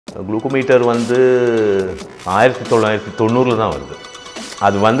Glucometer வந்து 1990 தான் வருது.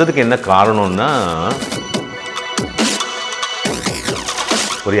 அது வந்ததுக்கு என்ன காரணம்னா,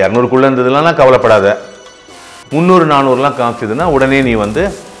 ஒரு 200க்குள்ளே இருந்ததுலாம் கவலைப்படாத, 300-400லாம் காமிச்சதுன்னா உடனே நீ வந்து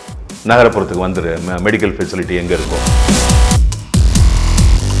நகரப்புறத்துக்கு வந்துடு, மெடிக்கல் ஃபெசிலிட்டி எங்கே இருக்கும்.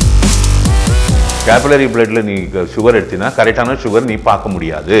 கேபிலரி பிளட்டில் நீ சுகர் எடுத்தினா கரெக்டான சுகர் நீ பார்க்க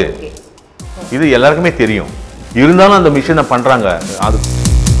முடியாது. இது எல்லாருக்குமே தெரியும். இருந்தாலும் அந்த மிஷினை பண்ணுறாங்க. அது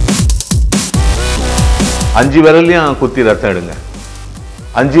 5 விரல்லையும் குத்தி ரத்தம் எடுங்க,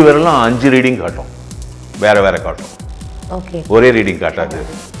 5 விரலும் 5 ரீடிங் காட்டும், வேற வேற காட்டும், ஒரே ரீடிங் காட்டாது.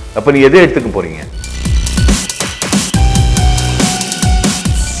 அப்போ நீ எதை எடுத்துக்க போறீங்க?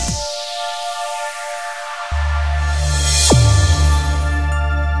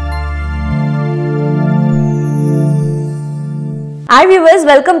 Hi viewers,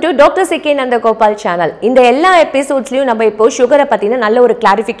 welcome to Dr.C.K.Nandagopalan channel. இந்த எல்லா எபிசோட்ஸ்லயும் நம்ம இப்போ சுகரை பத்தின நல்ல ஒரு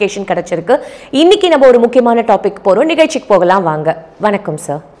கிளாரிஃபிகேஷன் கிடைச்சிருக்கு. இன்னைக்கு நம்ம ஒரு முக்கியமான டாபிக் போறோம். நிகழ்ச்சிக்கு போகலாம் வாங்க. வணக்கம்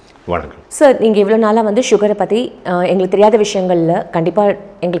சார். வணக்கம் சார். நீங்க இவ்வளவு நாளா வந்து சுகரை பத்தி எங்களுக்கு தெரியாத விஷயங்கள்ல கண்டிப்பா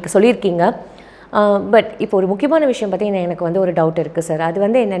எங்களுக்கு சொல்லியிருக்கீங்க. பட் இப்போ ஒரு முக்கியமான விஷயம் பத்தி எனக்கு வந்து ஒரு டவுட் இருக்கு சார். அது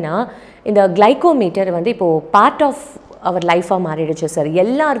வந்து என்னன்னா, இந்த கிளைகோமீட்டர் வந்து இப்போ பார்ட் ஆஃப் அவர் லைஃபாக மாறிடுச்சு சார்.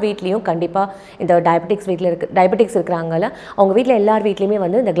 எல்லார் வீட்லேயும் கண்டிப்பாக இந்த டயபெட்டிக்ஸ் இருக்கிறாங்கல்ல, அவங்க வீட்டில் எல்லார் வீட்லேயுமே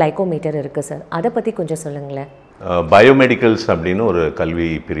வந்து இந்த கிளைகோமீட்டர் இருக்குது சார். அதை பற்றி கொஞ்சம் சொல்லுங்களேன். பயோமெடிக்கல்ஸ் அப்படின்னு ஒரு கல்வி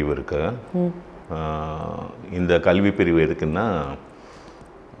பிரிவு இருக்கு. இந்த கல்வி பிரிவு எதுக்குன்னா,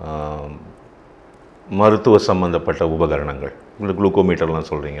 மருத்துவ சம்மந்தப்பட்ட உபகரணங்கள், இந்த குளுக்கோமீட்டர்லாம்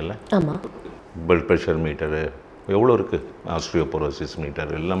சொல்கிறீங்கல்ல, ஆமாம், பிளட் ப்ரெஷர் மீட்டரு எவ்வளோ இருக்குது, ஆஸ்ட்ரியோபோரோசிஸ்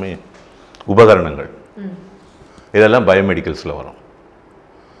மீட்டர், எல்லாமே உபகரணங்கள். இதெல்லாம் பயோமெடிக்கல்ஸில் வரும்.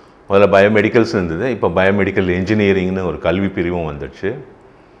 முதல்ல பயோமெடிக்கல்ஸ் இருந்தது, இப்போ பயோமெடிக்கல் இன்ஜினியரிங்னு ஒரு கல்வி பிரிவும் வந்துடுச்சு.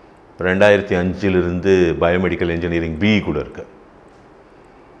 2005 பயோமெடிக்கல் இன்ஜினியரிங் பிஇ கூட இருக்குது.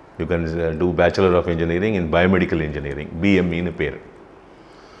 You can do bachelor of engineering in biomedical engineering, பிஎம்இன்னு பேர்.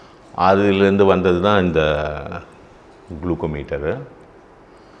 அதுலேருந்து வந்தது தான் இந்த குளுக்கோமீட்டரு.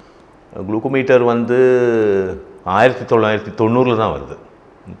 குளுக்கோமீட்டர் வந்து 1990 தான் வருது.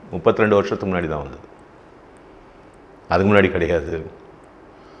 32 வருஷத்துக்கு முன்னாடி தான் வந்தது, அதுக்கு முன்னாடி கிடையாது.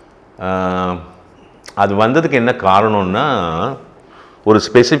 அது வந்ததுக்கு என்ன காரணம்னா, ஒரு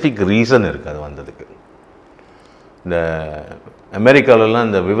ஸ்பெசிஃபிக் ரீசன் இருக்குது அது வந்ததுக்கு. இந்த அமெரிக்காவிலலாம்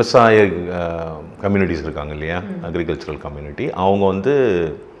இந்த விவசாய கம்யூனிட்டிஸ் இருக்காங்க இல்லையா, அக்ரிகல்ச்சரல் கம்யூனிட்டி, அவங்க வந்து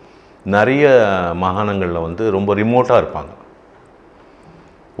நிறைய மாகாணங்களில் வந்து ரொம்ப ரிமோட்டாக இருப்பாங்க.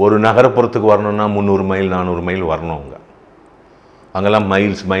 ஒரு நகரப்புறத்துக்கு வரணும்னா 300 மைல் 400 மைல் வரணும். அவங்க அங்கெல்லாம்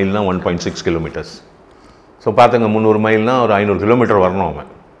மைல்னால் 1.6 கிலோமீட்டர்ஸ். ஸோ பார்த்துங்க, 300 மைல்னால் ஒரு 500 கிலோமீட்டர் வரணும் அவன்.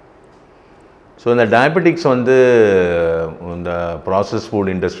 ஸோ இந்த டயபெட்டிக்ஸ் வந்து இந்த ப்ராசஸ்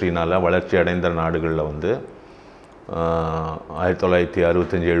ஃபுட் இண்டஸ்ட்ரினால் வளர்ச்சி அடைந்த நாடுகளில் வந்து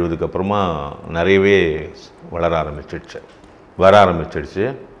 1965-70 அப்புறமா நிறையவே வர ஆரம்பிச்சிடுச்சு.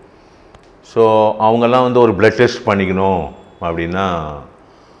 ஸோ அவங்கெல்லாம் வந்து ஒரு பிளட் டெஸ்ட் பண்ணிக்கணும் அப்படின்னா,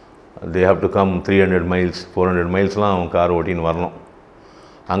 they have to come 300 miles 400 மைல்ஸ்லாம் அவங்க கார் ஓட்டின்னு வரணும்.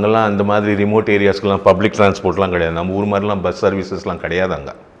 அங்கெல்லாம் அந்த மாதிரி ரிமோட் ஏரியாஸ்க்கெலாம் பப்ளிக் டிரான்ஸ்போர்ட்லாம் கிடையாது. நம்ம ஊர் மாதிரிலாம் பஸ் சர்வீசஸ்லாம் கிடையாது.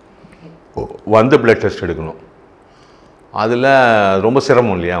 அங்கே வந்து பிளட் டெஸ்ட் எடுக்கணும். அதில் ரொம்ப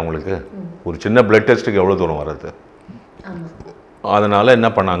சிரமம் இல்லையா அவங்களுக்கு, ஒரு சின்ன பிளட் டெஸ்ட்டுக்கு எவ்வளோ தூரம் வர்றது. அதனால் என்ன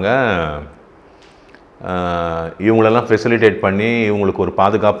பண்ணாங்க, இவங்களெல்லாம் ஃபெசிலிட்டேட் பண்ணி இவங்களுக்கு ஒரு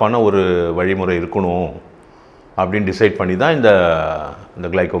பாதுகாப்பான ஒரு வழிமுறை இருக்கணும் அப்படின்னு டிசைட் பண்ணி தான் இந்த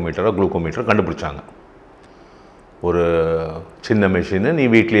கிளைகோமீட்டரோ குளுக்கோமீட்டரோ கண்டுபிடிச்சாங்க. ஒரு சின்ன மெஷினை நீ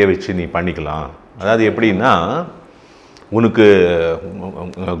வீட்லேயே வச்சு நீ பண்ணிக்கலாம். அதாவது எப்படின்னா, உனக்கு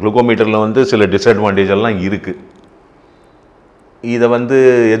குளுக்கோமீட்டரில் வந்து சில டிஸ்அட்வான்டேஜ் எல்லாம் இருக்குது. இதை வந்து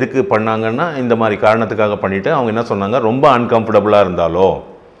எதுக்கு பண்ணாங்கன்னா, இந்த மாதிரி காரணத்துக்காக பண்ணிவிட்டு அவங்க என்ன சொன்னாங்க, ரொம்ப அன்கம்ஃபர்டபுளாக இருந்தாலோ,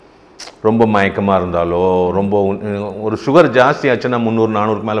 ரொம்ப மயக்கமாக இருந்தாலோ, ரொம்ப ஒரு சுகர் ஜாஸ்தி ஆச்சுன்னா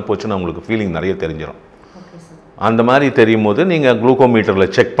 300-400 மேலே போச்சுன்னா உங்களுக்கு ஃபீலிங் நிறைய தெரிஞ்சிடும். அந்த மாதிரி தெரியும் போது நீங்கள்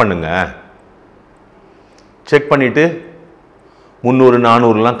குளுக்கோமீட்டரில் செக் பண்ணுங்கள். செக் பண்ணிவிட்டு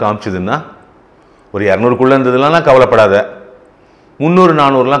 300-400லாம் காமிச்சதுன்னா, ஒரு 200க்குள்ளே இருந்ததுலாம் கவலைப்படாத,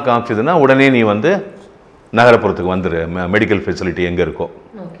 300-400லாம் காமிச்சதுன்னா உடனே நீ வந்து நகரப்புறத்துக்கு வந்துடு, மெடிக்கல் ஃபெசிலிட்டி எங்கே இருக்கோ,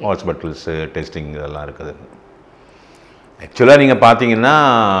 ஹாஸ்பிட்டல்ஸு, டெஸ்டிங் இதெல்லாம் இருக்குது. ஆக்சுவலாக நீங்கள் பார்த்தீங்கன்னா,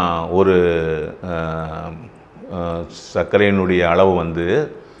 ஒரு சர்க்கரையினுடைய அளவு வந்து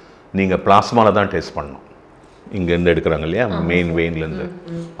நீங்கள் பிளாஸ்மாவில் தான் டெஸ்ட் பண்ணணும். இங்கேருந்து எடுக்கிறாங்க இல்லையா, மெயின் வெயின்லேருந்து,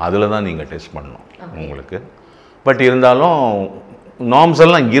 அதில் தான் நீங்கள் டெஸ்ட் பண்ணணும் உங்களுக்கு. பட் இருந்தாலும் நார்ம்ஸ்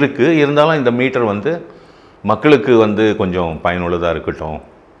எல்லாம் இருக்குது. இருந்தாலும் இந்த மீட்டர் வந்து மக்களுக்கு வந்து கொஞ்சம் பயனுள்ளதாக இருக்கட்டும்,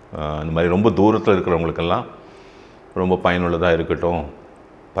 இந்த மாதிரி ரொம்ப தூரத்தில் இருக்கிறவங்களுக்கெல்லாம் ரொம்ப பயனுள்ளதாக இருக்கட்டும்,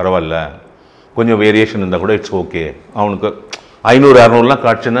 பரவாயில்ல, கொஞ்சம் வேரியேஷன் இருந்தால் கூட இட்ஸ் ஓகே. அவனுக்கு 500 600லாம்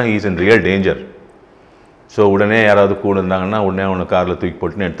காட்டுச்சுன்னா he's in real danger. So உடனே யாராவது கூட இருந்தாங்கன்னா உடனே அவனை காரில் தூக்கி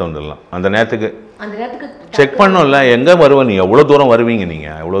போட்டுன்னு எடுத்து வந்துடலாம். அந்த நேரத்துக்கு செக் பண்ணோம்ல, எங்கே வருவ நீ, எவ்வளோ தூரம் வருவீங்க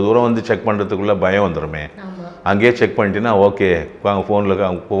நீங்கள், எவ்வளோ தூரம் வந்து செக் பண்ணுறதுக்குள்ளே பயம் வந்துடுமே. அங்கேயே செக் பண்ணிட்டீங்கன்னா ஓகே, வாங்க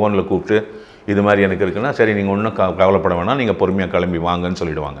ஃபோனில் கூப்பிட்டு இது மாதிரி எனக்கு இருக்குன்னா சரி நீங்கள் ஒன்றும் கவலைப்பட வேணாம், நீங்கள் பொறுமையாக கிளம்பி வாங்கன்னு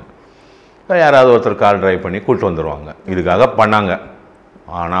சொல்லிவிடுவாங்க. யாராவது ஒருத்தர் கார் டிரைவ் பண்ணி கூப்பிட்டு வந்துடுவாங்க. இதுக்காக பண்ணாங்க.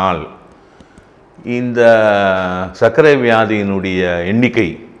 ஆனால் இந்த சர்க்கரை வியாதியினுடைய எண்ணிக்கை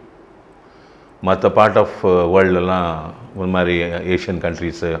மற்ற பார்ட் ஆஃப் வேர்ல்டெல்லாம் ஒரு மாதிரி ஏஷியன்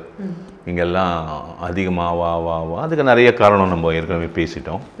கண்ட்ரீஸு இங்கெல்லாம் அதிகமாக அதுக்கு நிறைய காரணம் நம்ம ஏற்கனவே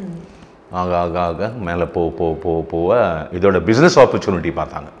பேசிட்டோம். ஆக ஆக ஆக மேலே போக இதோட பிஸ்னஸ் ஆப்பர்ச்சுனிட்டி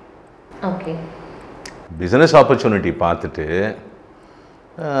பார்த்தாங்க. ஓகே, பிஸ்னஸ் ஆப்பர்ச்சுனிட்டி பார்த்துட்டு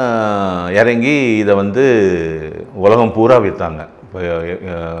இறங்கி இதை வந்து உலகம் பூரா விற்றாங்க,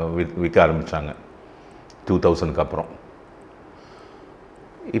 விற்க ஆரம்பித்தாங்க 2000க்கு அப்புறம்.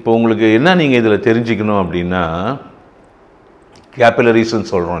 இப்போ உங்களுக்கு என்ன நீங்கள் இதில் தெரிஞ்சுக்கணும் அப்படின்னா,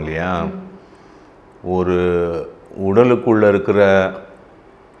 கேபிலரிஸ்ன்னு சொல்கிறோம் இல்லையா, ஒரு உடலுக்குள்ளே இருக்கிற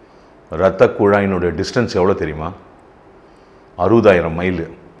இரத்த குழாயினுடைய டிஸ்டன்ஸ் எவ்வளோ தெரியுமா? 60,000 மைல்.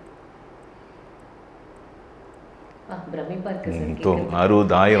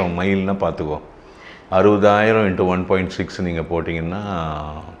 60,000 மைல்னா பார்த்துக்கோ. 60,000 × 1.6 நீங்கள் போட்டிங்கன்னா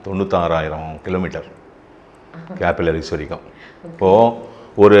 96,000 கிலோமீட்டர் கேபிலரிஸ் வரைக்கும். இப்போது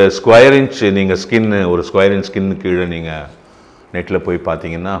ஒரு ஸ்கொயர் இன்ச் நீங்கள் ஒரு ஸ்கொயர் இன்ச் ஸ்கின்னு கீழே நீங்கள் நெட்டில் போய்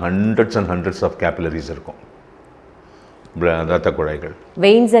பார்த்தீங்கன்னா hundreds and hundreds of capillaries இருக்கும், ரத்த குழாய்கள்.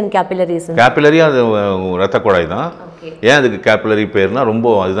 Veins and capillaries. கேபிலரி அது ரத்த குழாய் தான். ஏன் அதுக்கு கேபிலரி பேர்னா ரொம்ப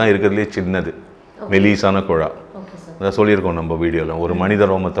அதுதான் இருக்கிறதுலே சின்னது மெலிசான குழா. அதான் சொல்லியிருக்கோம் நம்ம வீடியோவில், ஒரு மனித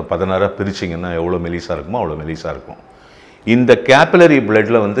ரோமத்தை 16 பிரிச்சிங்கன்னா எவ்வளோ மெலிசாக இருக்குமோ அவ்வளோ மெலிசாக இருக்கும். இந்த கேபிலரி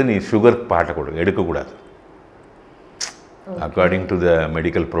பிளட்டில் வந்து நீ சுகர் எடுக்கக்கூடாது. According to the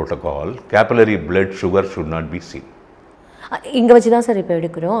medical protocol capillary blood sugar should not be seen. இங்கே வச்சு தான் சார் இப்போ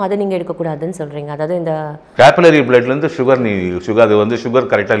எடுக்கிறோம், அதை நீங்கள் எடுக்கக்கூடாதுன்னு சொல்கிறீங்க. அதாவது இந்த கேபிலரி பிளட்லேருந்து சுகர் அது வந்து சுகர்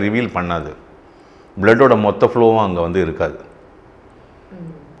கரெக்டாக ரிவீல் பண்ணாது, பிளட்டோட மொத்த ஃப்ளோவும் அங்கே வந்து இருக்காது.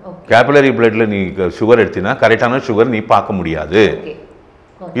 கேபிலரி பிளட்டில் நீ சுகர் எடுத்தினா கரெக்டான சுகர் நீ பார்க்க முடியாது.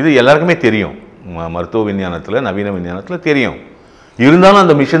 இது எல்லாருக்குமே தெரியும், மருத்துவ விஞ்ஞானத்தில் நவீன விஞ்ஞானத்தில் தெரியும். இருந்தாலும்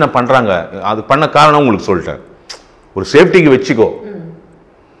அந்த மிஷினை பண்ணுறாங்க. அது பண்ண காரணம் உங்களுக்கு சொல்லிட்டேன், ஒரு சேஃப்டிக்கு வச்சுக்கோ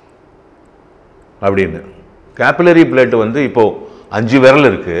அப்படின்னு. கேபிலரி பிளட் வந்து இப்போது 5 விரல்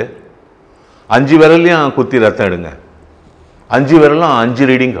இருக்குது, 5 விரல்லையும் குத்தி ரத்தம் எடுங்க, 5 விரலும் 5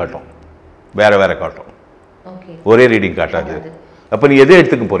 ரீடிங் காட்டும், வேறு வேறு காட்டும், ஒரே ரீடிங் காட்டாது. அப்போ நீ எதை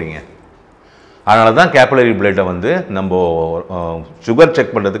எடுத்துக்க போகிறீங்க? அதனால தான் கேபிலரி பிளட்டை வந்து நம்ம சுகர்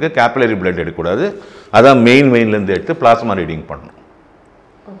செக் பண்ணுறதுக்கு கேபிலரி பிளட் எடுக்கக்கூடாது. அதான் மெயின்லேருந்து எடுத்து பிளாஸ்மா ரீடிங் பண்ணணும்.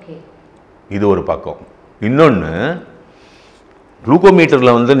 இது ஒரு பக்கம். இன்னொன்று,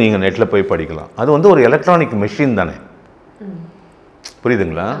 குளுக்கோமீட்டரில் வந்து நீங்கள் நெட்டில் போய் படிக்கலாம். அது வந்து ஒரு எலக்ட்ரானிக் மிஷின் தானே,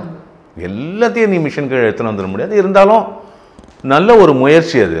 புரியுதுங்களா? எல்லாத்தையும் நீ மிஷின் கீழே எடுத்துன்னு வந்துட முடியாது. இருந்தாலும் நல்ல ஒரு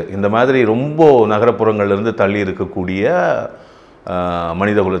முயற்சி அது. இந்த மாதிரி ரொம்ப நகரப்புறங்கள்லேருந்து தள்ளி இருக்கக்கூடிய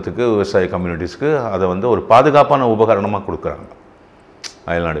மனித குலத்துக்கு, விவசாய கம்யூனிட்டிஸ்க்கு அதை வந்து ஒரு பாதுகாப்பான உபகரணமாக கொடுக்குறாங்க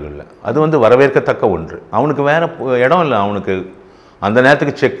அயல்நாடுகளில். அது வந்து வரவேற்கத்தக்க ஒன்று. அவனுக்கு வேறு இடம் இல்லை, அவனுக்கு அந்த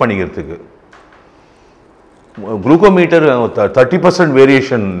நேரத்துக்கு செக் பண்ணிக்கிறதுக்கு. Glucometer 30%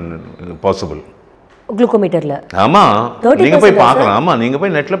 variation possible குளுக்கோமீட்டரில். ஆமாம், நீங்கள் போய் பார்க்கலாம். ஆமாம், நீங்கள்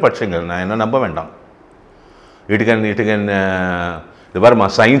போய் நெட்டில் படிச்சுங்க, நான் என்ன நம்ப வேண்டாம். இட்டுக்கன் இது பாருமா,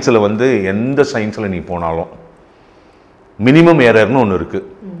 சயின்ஸில் வந்து எந்த சயின்ஸில் நீ போனாலும் மினிமம் எரர்னு ஒன்று இருக்குது,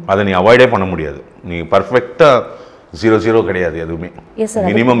 அதை நீ அவாய்டே பண்ண முடியாது. நீ பர்ஃபெக்டாக 0 கிடையாது எதுவுமே.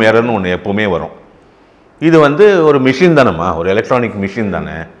 மினிமம் எரர்னு ஒன்று எப்போவுமே வரும். இது வந்து ஒரு மிஷின் தானேம்மா, ஒரு எலக்ட்ரானிக் மிஷின்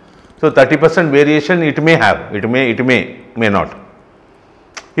தானே. So 30% variation it may have, it may not.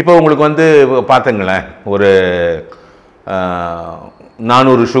 இப்போ உங்களுக்கு வந்து பார்த்துங்களேன், ஒரு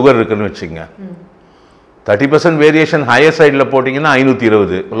 400 சுகர் இருக்குதுன்னு வச்சுங்க. 30% வேரியேஷன் ஹையர் சைடில் போட்டிங்கன்னா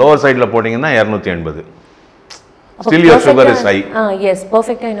 520, லோவர் சைடில் போட்டிங்கன்னா 280. Still your sugar is high. S,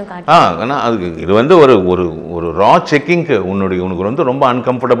 பெர்ஃபெக்ட்டாக இன்னும் காட்டு. ஆனால் அதுக்கு இது வந்து ஒரு ரா செக்கிங்க்கு உனக்கு வந்து ரொம்ப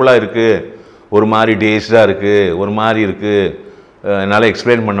அன்கம்ஃபர்டபுளாக இருக்குது, ஒரு மாதிரி டேஸ்டாக இருக்குது, ஒரு மாதிரி இருக்குது, என்னால்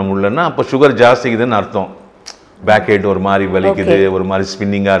எக்ஸ்பிளைன் பண்ண முடியலன்னா அப்போ சுகர் ஜாஸ்திக்குதுன்னு அர்த்தம். பேக் ஹெட் ஒரு மாதிரி வலிக்குது, ஒரு மாதிரி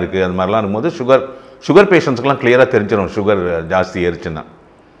ஸ்பின்னிங்காக இருக்குது, அது மாதிரிலாம் இருக்கும்போது சுகர் பேஷண்ட்ஸ்க்கெலாம் கிளியராக தெரிஞ்சிடும். சுகர் ஜாஸ்தி ஏறிச்சுன்னா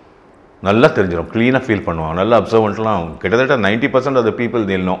நல்லா தெரிஞ்சிடும், க்ளீனாக ஃபீல் பண்ணுவாங்க. நல்லா அப்சர்வன்ட்லாம் கிட்டத்தட்ட 90% of the people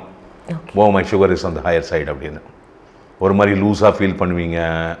they'll know, oh my sugar is on the higher side அப்படின்னு. ஒரு மாதிரி லூஸாக ஃபீல் பண்ணுவீங்க,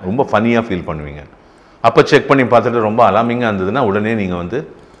 ரொம்ப ஃபன்னியாக ஃபீல் பண்ணுவீங்க. அப்போ செக் பண்ணி பார்த்துட்டு ரொம்ப அலாமிங்காக இருந்ததுன்னா உடனே நீங்கள் வந்து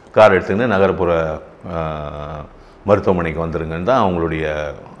கார் எடுத்துக்கின்னு நகர்ப்புற மருத்துவமனைக்கு வந்துருங்கன்னு தான் அவங்களுடைய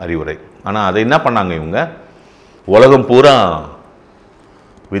அறிவுரை. ஆனால் அதை என்ன பண்ணாங்க இவங்க, உலகம் பூரா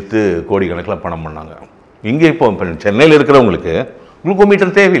விற்று கோடிக்கணக்கில் பணம் பண்ணாங்க. இங்கே இப்போ சென்னையில் இருக்கிறவங்களுக்கு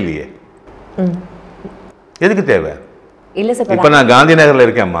குளுக்கோமீட்டர் தேவையில்லையே. எதுக்கு தேவை? இல்லை சார், இப்போ நான் காந்தி நகரில்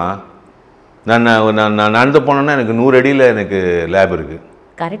இருக்கேம்மா, நான் நான் நடந்து போனேன்னா எனக்கு 100 அடியில் எனக்கு லேப் இருக்குது.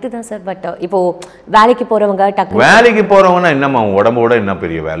 கரெக்டு தான் சார். பட் இப்போது வேலைக்கு போகிறவங்க டக்கு வேலைக்கு போகிறவங்கன்னா என்னம்மா உடம்போட என்ன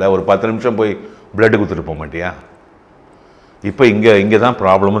பெரிய வேலை? ஒரு 10 நிமிஷம் போய் பிளட்டு கொடுத்துட்டு போக மாட்டியா? இப்போ இங்கே தான்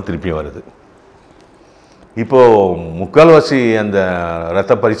ப்ராப்ளமும் திருப்பி வருது. இப்போது முக்கால்வாசி அந்த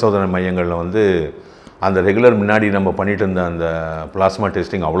இரத்த பரிசோதனை மையங்களில் வந்து அந்த ரெகுலர் முன்னாடி நம்ம பண்ணிட்டு இருந்த அந்த பிளாஸ்மா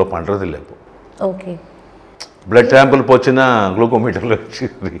டெஸ்டிங் அவ்வளோ பண்ணுறதில்லை. இப்போ ஓகே, பிளட் சாம்பிள் போச்சுன்னா குளுக்கோமீட்டரில் வச்சு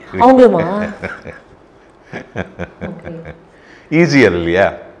அவங்களுமா ஈஸியர் இல்லையா,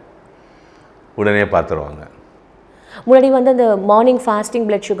 உடனே பார்த்துருவாங்க. முன்னாடி வந்து அந்த மார்னிங் ஃபாஸ்டிங்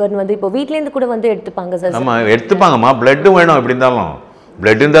பிளட் சுகர்னு வந்து இப்போ வீட்லேருந்து கூட வந்து எடுத்துப்பாங்க சார். ஆமாம், எடுத்துப்பாங்கம்மா. பிளட்டு வேணும். எப்படி இருந்தாலும்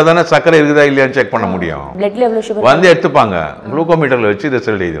பிளட் இருந்தால் தானே சர்க்கரை இருக்குதா இல்லையான்னு செக் பண்ண முடியும். பிளட்ல எவ்வளோ சுகர் வந்து எடுத்துப்பாங்க, குளுக்கோமீட்டரில் வச்சு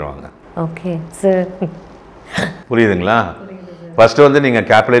ரிசல்ட் எழுதிடுவாங்க. ஓகே சார், புரியுதுங்களா? ஃபஸ்ட்டு வந்து நீங்கள்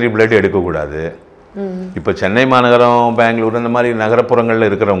கேப்லரி பிளட் எடுக்கக்கூடாது. இப்போ சென்னை மாநகரம், பெங்களூர் இந்த மாதிரி நகரப்புறங்களில்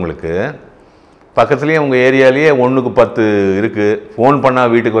இருக்கிறவங்களுக்கு பக்கத்துலேயே உங்கள் ஏரியாலேயே 1க்கு 10 இருக்குது. ஃபோன்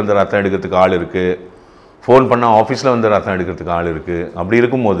பண்ணால் வீட்டுக்கு வந்து ரத்தம் எடுக்கிறதுக்கு ஆள் இருக்குது. ஃபோன் பண்ணால் ஆஃபீஸில் வந்து ரத்தம் எடுக்கிறதுக்கு ஆள் இருக்குது. அப்படி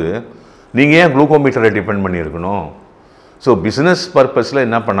இருக்கும்போது நீங்கள் ஏன் குளுக்கோமீட்டரை டிபெண்ட் பண்ணியிருக்கணும்? ஸோ பிஸ்னஸ் பர்பஸில்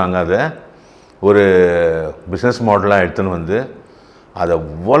என்ன பண்ணாங்க, அதை ஒரு பிஸ்னஸ் மாடலாக எடுத்துன்னு வந்து அதை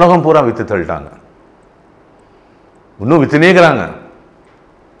உலகம் பூரா விற்று தள்ளிட்டாங்க. இன்னும் விற்றுனேக்கிறாங்க.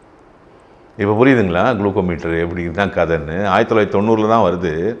 இப்போ புரியுதுங்களா குளுக்கோமீட்டர் எப்படி தான் கதைன்னு? 1990 தான்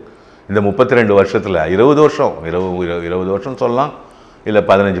வருது. இந்த 32 வருஷத்தில் 20 வருஷம் 20 வருஷம் சொல்லலாம், இல்லை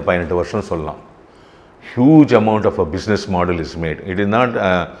 15-18 வருஷம் சொல்லலாம். Huge amount of a business model is made. It is not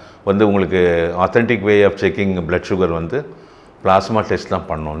வந்து உங்களுக்கு authentic way of checking blood sugar வந்து பிளாஸ்மா டெஸ்ட் தான்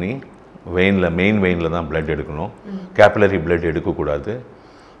பண்ணணும். நீ மெயின் வெயினில் தான் பிளட் எடுக்கணும், கேபிலரி பிளட் எடுக்கக்கூடாது.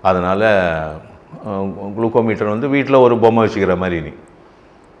 அதனால் குளுக்கோமீட்டர் வந்து வீட்டில் ஒரு பொம்மை வச்சுக்கிற மாதிரி. நீ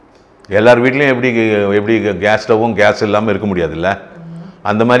எல்லார் வீட்லேயும் எப்படி கேஸ் ஸ்டவ்வும் கேஸ் இல்லாமல் இருக்க முடியாதுல்ல,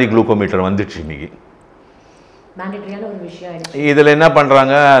 அந்த மாதிரி குளுக்கோமீட்டர் வந்துடுச்சு இன்றைக்கி. இதில் என்ன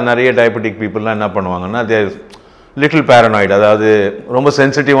பண்ணுறாங்க, நிறைய டயபெட்டிக் பீப்புளெலாம் என்ன பண்ணுவாங்கன்னா, லிட்டில் பேரனாய்டு, அதாவது ரொம்ப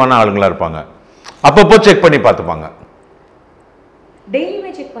சென்சிட்டிவான ஆளுங்களாக இருப்பாங்க. அப்பப்போ செக் பண்ணி பார்த்துப்பாங்க.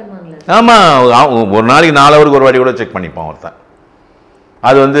 ஆமாம், ஒரு நாளைக்கு 4 ஹவருக்கு ஒரு வாட்டி கூட செக் பண்ணிப்பான் ஒருத்தன்.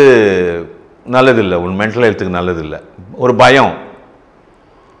 அது வந்து நல்லதில்லை, உன் மென்டல் ஹெல்த்துக்கு நல்லதில்லை. ஒரு பயம்,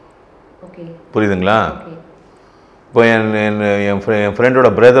 புரியுதுங்களா? இப்போ என் ஃப்ரெண்டோட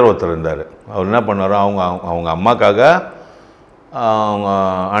பிரதர் ஒருத்தர் இருந்தார். அவர் என்ன பண்ணாரோ, அவங்க அம்மாக்காக அவங்க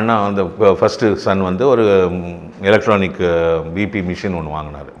அண்ணா அந்த ஃபஸ்ட்டு சன் வந்து ஒரு எலக்ட்ரானிக் பிபி மிஷின் ஒன்று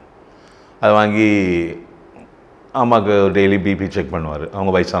வாங்கினார். அதை வாங்கி அம்மாவுக்கு டெய்லி பிபி செக் பண்ணுவார்,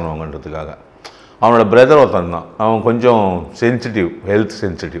 அவங்க வயசானவங்கன்றதுக்காக. அவனோட பிரதர் ஒருத்தன் தான், அவன் கொஞ்சம் சென்சிட்டிவ், ஹெல்த்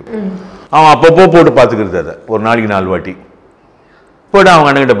சென்சிட்டிவ். அவன் அப்பப்போ போட்டு பார்த்துக்கிறது. அதை ஒரு நாளைக்கு 4 வாட்டி போய்ட்டு அவங்க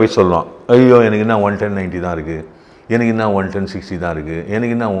அண்ணன்கிட்ட போய் சொல்லுவான், ஐயோ எனக்கு என்ன 110/90 தான் இருக்குது, எனக்கு என்ன 110/60 தான் இருக்குது,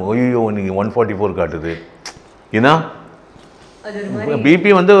 எனக்கு என்ன ஐயோ இன்னைக்கு 144 காட்டுது. ஏன்னா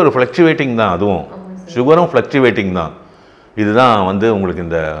பிபி வந்து ஒரு ஃப்ளக்சுவேட்டிங் தான், அதுவும் சுகரும் ஃப்ளக்சுவேட்டிங் தான். இதுதான் வந்து உங்களுக்கு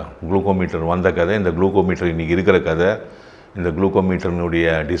இந்த குளுக்கோமீட்டர் வந்த கதை, இந்த குளுக்கோமீட்டர் இன்றைக்கி இருக்கிற கதை, இந்த குளுக்கோமீட்டர்னுடைய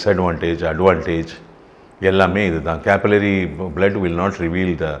டிஸ்அட்வான்டேஜ் அட்வான்டேஜ் எல்லாமே இது தான். Capillary blood will not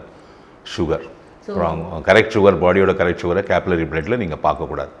reveal the sugar. Correct sugar, பாடியோட கரெக்ட் சுகரை கேபிலரி பிளட்டில் நீங்கள்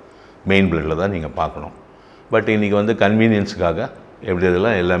பார்க்கக்கூடாது, மெயின் பிளட்டில் தான் நீங்கள் பார்க்கணும். பட் இன்றைக்கி வந்து கன்வீனியன்ஸுக்காக எப்படி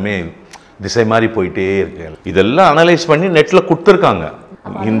இதெல்லாம் எல்லாமே திசை மாதிரி போயிட்டே இருக்கு. இதெல்லாம் அனலைஸ் பண்ணி நெட்டில் கொடுத்துருக்காங்க.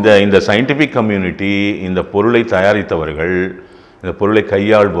 இந்த சயின்டிஃபிக் கம்யூனிட்டி, இந்த பொருளை தயாரித்தவர்கள், இந்த பொருளை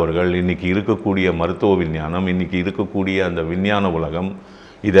கையாள்பவர்கள், இன்றைக்கி இருக்கக்கூடிய மருத்துவ விஞ்ஞானம், இன்றைக்கி இருக்கக்கூடிய அந்த விஞ்ஞான உலகம்,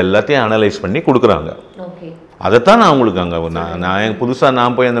 இது எல்லாத்தையும் அனலைஸ் பண்ணி கொடுக்குறாங்க. அதைத்தான் நான் உங்களுக்கு அங்கே நான் புதுசாக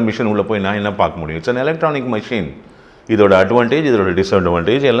நான் போய் அந்த மிஷின் உள்ளே போய் நான் என்ன பார்க்க முடியும்? It's an electronic machine. இதோட அட்வான்டேஜ், இதோட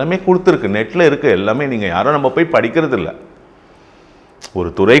டிஸ்அட்வான்டேஜ் எல்லாமே கொடுத்துருக்கு, நெட்டில் இருக்குது எல்லாமே. நீங்கள் யாரும் நம்ம போய் படிக்கிறது இல்லை. ஒரு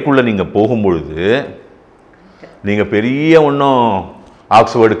துறைக்குள்ளே நீங்கள் போகும்பொழுது நீங்கள் பெரிய ஒன்றும்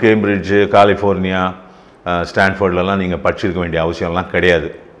ஆக்ஸ்ஃபோர்டு, கேம்பிரிட்ஜு, கலிஃபோர்னியா, ஸ்டான்ஃபோர்ட்லலாம் நீங்கள் படிச்சிருக்க வேண்டிய அவசியம்லாம் கிடையாது.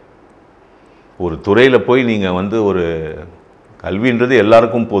 ஒரு துறையில் போய் நீங்கள் வந்து ஒரு கல்வின்றது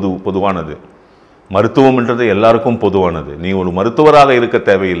எல்லாருக்கும் பொதுவானது, மருத்துவம்ன்றது எல்லாருக்கும் பொதுவானது. நீ ஒரு மருத்துவராக இருக்க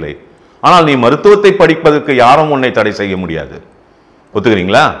தேவையில்லை, ஆனால் நீ மருத்துவத்தை படிப்பதற்கு யாரும் உன்னை தடை செய்ய முடியாது.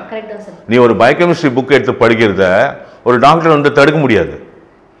 ஒத்துக்கிறீங்களா? நீ ஒரு பயோகெமிஸ்ட்ரி புக் எடுத்து படிக்கிறத ஒரு டாக்டர் வந்து தடுக்க முடியாது.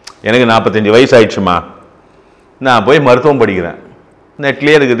 எனக்கு 45 வயசு ஆயிடுச்சுமா, நான் போய் மருத்துவம் படிக்கிறேன்,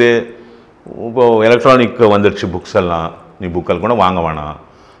 நெட்லேயே இருக்குது, இப்போது எலக்ட்ரானிக் வந்துடுச்சு புக்ஸ் எல்லாம், நீ புக்கெல்லாம் கூட வாங்க வேணாம்,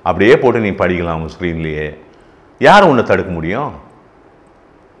 அப்படியே போட்டு நீ படிக்கலாம் ஸ்க்ரீன்லேயே. யாரும் ஒன்று தடுக்க முடியும்?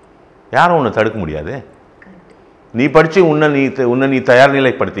 யாரும் ஒன்று தடுக்க முடியாது. நீ படித்து உன்னை நீ தயார்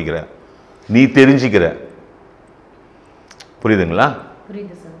நிலைப்படுத்திக்கிற, நீ தெரிஞ்சிக்கிற. புரியுதுங்களா?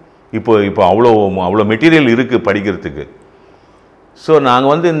 புரியுது சார். இப்போ அவ்வளோ மெட்டீரியல் இருக்குது படிக்கிறதுக்கு. ஸோ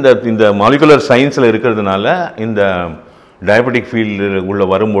நாங்கள் வந்து இந்த மாலிகுலர் சயின்ஸில் இருக்கிறதுனால இந்த டயபெட்டிக் ஃபீல்டு உள்ள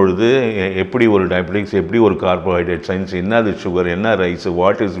வரும்பொழுது எப்படி ஒரு டயபெட்டிக்ஸ், எப்படி ஒரு கார்போஹைட்ரேட் சயின்ஸ், என்னது சுகர், என்ன ரைஸ்,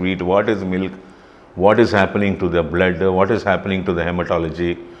 வாட் இஸ் வீட், what is milk, what is happening to the blood, what is happening to the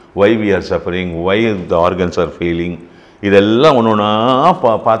haematology, why we are suffering, why the organs are failing, இதெல்லாம் ஒன்று ஒன்றா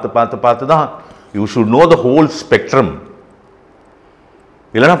பார்த்து தான் you should know the whole spectrum.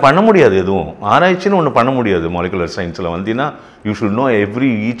 இல்லைனா பண்ண முடியாது. எதுவும் ஆராய்ச்சின்னு ஒன்று பண்ண முடியாது. மாலிகுலர் சயின்ஸில் வந்தீங்கன்னா you should know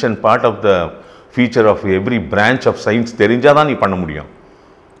each and part of the feature of every branch of science தெரிஞ்சால் தான் நீ பண்ண முடியும்.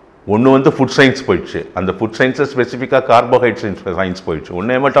 ஒன்று வந்து ஃபுட் சயின்ஸ் போயிடுச்சு, அந்த ஃபுட் சயின்ஸை ஸ்பெசிஃபிக்காக கார்போஹைட்ரேட் சயின்ஸ் போயிடுச்சு,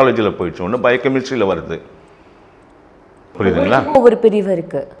 ஒன்று ஹெமட்டாலஜியில் போயிடுச்சு, ஒன்று பயோகெமிஸ்ட்ரியில் வருது. புரியுதுங்களா? ஒவ்வொரு பிரிவு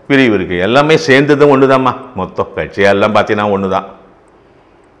இருக்குது. எல்லாமே சேர்ந்தது ஒன்று தான்மா. மொத்தம் கட்சியெல்லாம் பார்த்தீங்கன்னா ஒன்று தான்.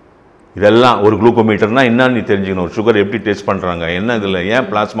 இதெல்லாம் ஒரு குளுக்கோமீட்டர்னால் என்னன்னு நீ தெரிஞ்சுக்கணும். ஒரு சுகர் எப்படி டெஸ்ட் பண்ணுறாங்க, என்ன இதில் ஏன்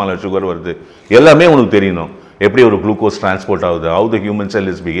பிளாஸ்மாவில் சுகர் வருது, எல்லாமே உனக்கு தெரியணும். எப்படி ஒரு குளுக்கோஸ் டிரான்ஸ்போர்ட் ஆகுது, how the human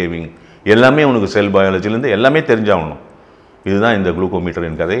sell is behaving, எல்லாமே உனக்கு செல் பயாலஜிலேருந்து எல்லாமே தெரிஞ்சாகணும். இதுதான் இந்த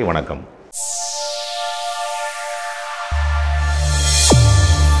குளுக்கோமீட்டரின் கதை. வணக்கம்.